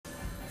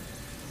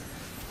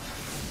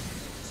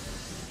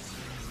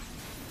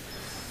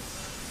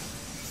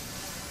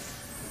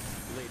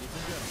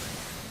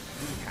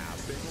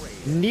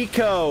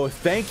Nico,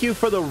 thank you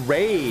for the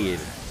raid.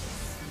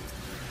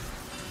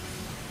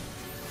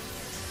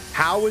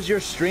 How was your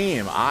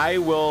stream? I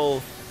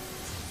will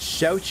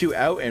shout you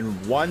out in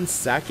 1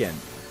 second.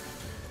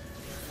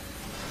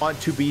 Want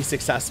to be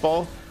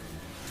successful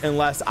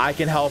unless I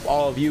can help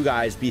all of you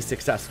guys be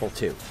successful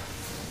too.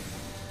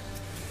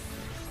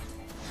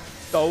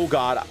 Oh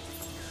God.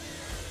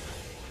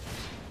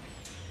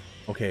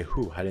 Okay,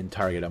 whew, I didn't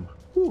target him.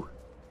 Whew.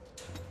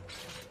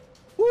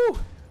 Whew.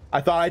 I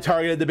thought I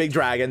targeted the big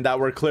dragon that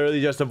we're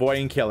clearly just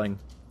avoiding killing.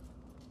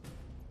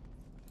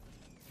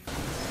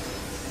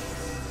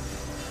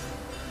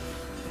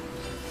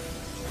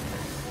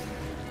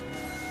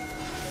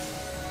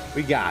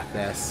 We got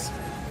this.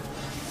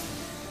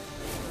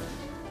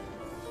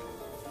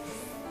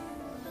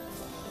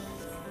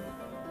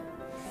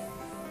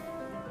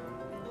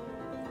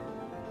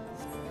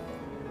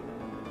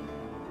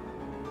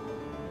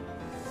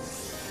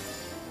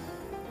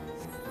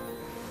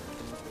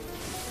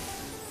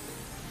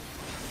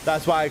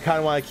 That's why I kind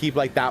of want to keep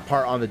like that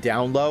part on the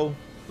down low,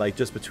 like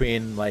just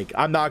between, like,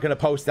 I'm not going to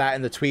post that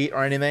in the tweet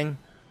or anything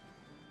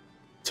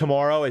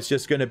tomorrow. It's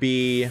just going to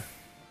be,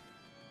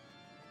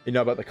 you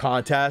know, about the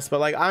contest, but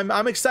like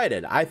I'm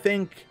excited. I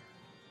think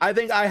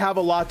I have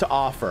a lot to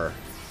offer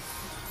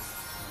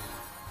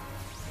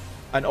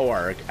an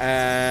org,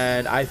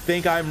 and I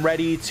think I'm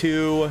ready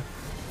to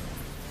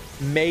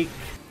make,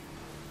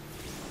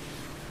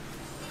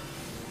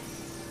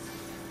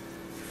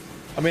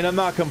 I mean, I'm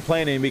not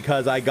complaining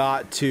because I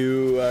got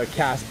to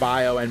cast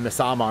Bio and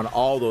Misama on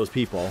all those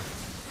people.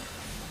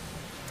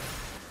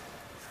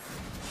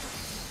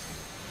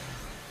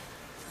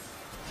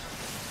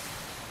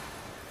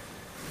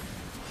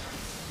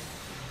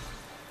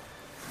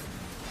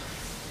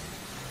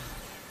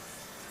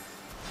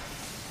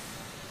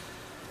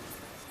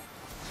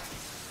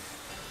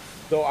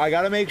 So I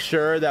got to make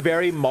sure that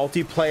very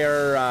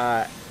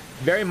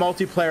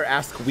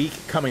multiplayer-esque week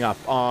coming up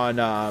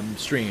on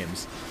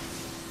streams.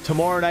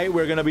 Tomorrow night,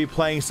 we're going to be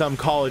playing some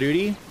Call of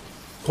Duty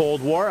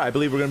Cold War. I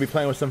believe we're going to be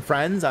playing with some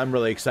friends. I'm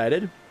really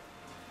excited.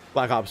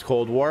 Black Ops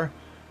Cold War.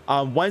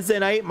 Wednesday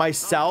night,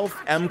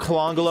 myself, M.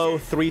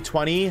 Colongolo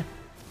 320,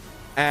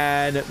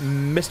 and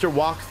Mr.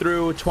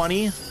 Walkthrough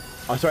 20.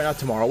 Oh, sorry, not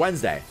tomorrow.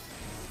 Wednesday.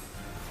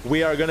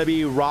 We are going to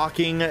be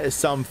rocking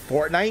some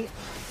Fortnite.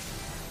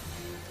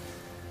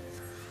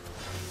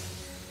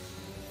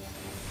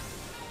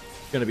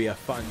 It's going to be a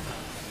fun time.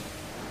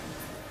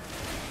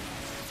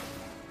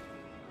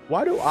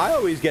 Why do I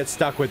always get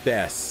stuck with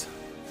this?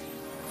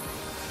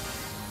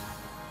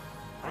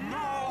 And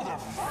now the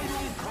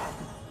final cup.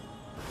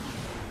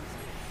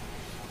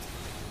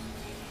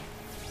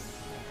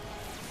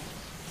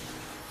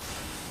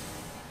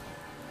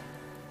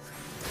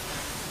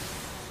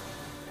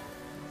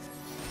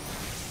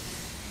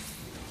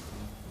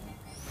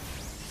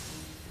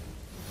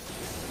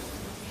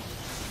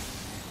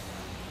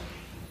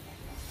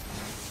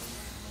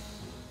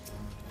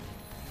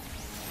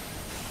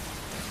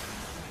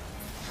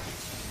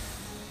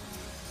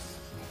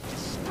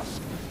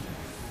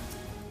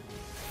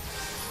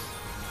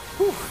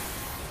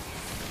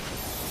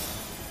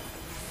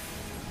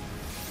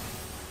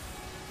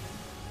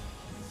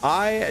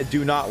 I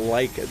do not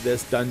like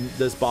this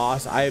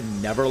boss. I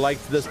have never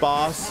liked this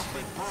boss.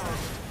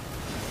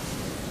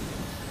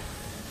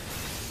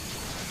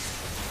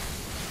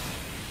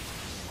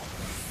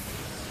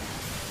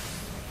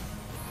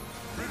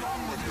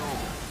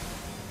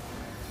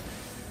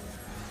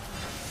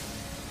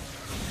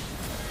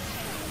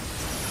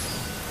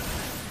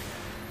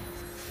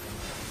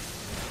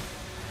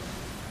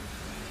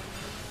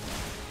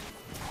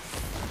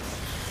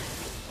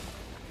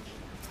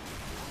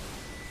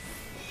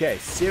 Okay,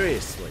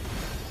 seriously.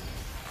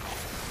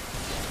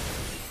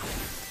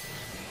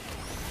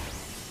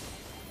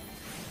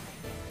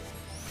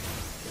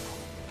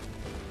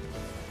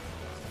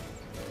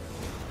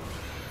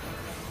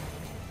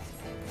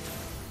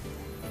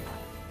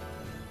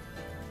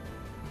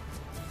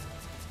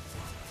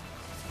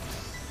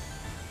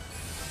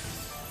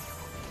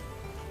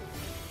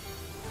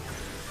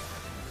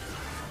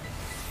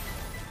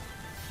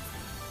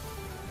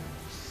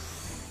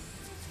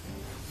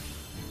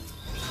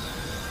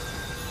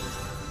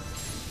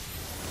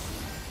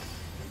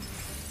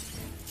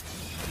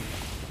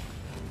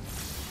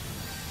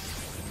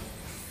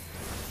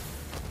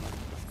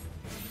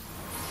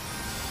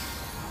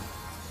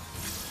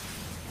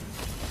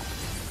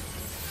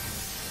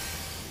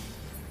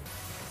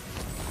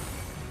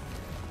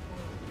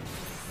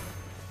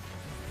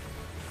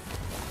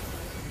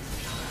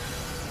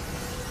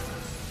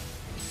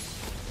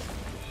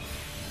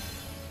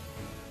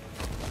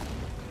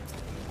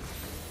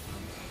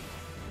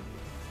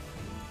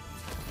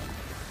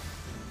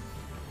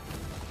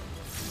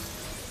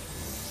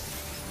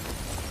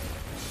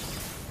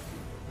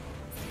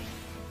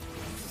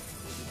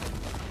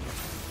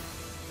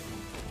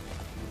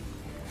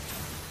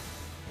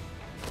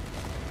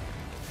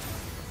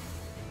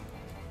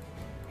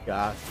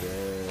 Got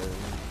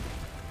this.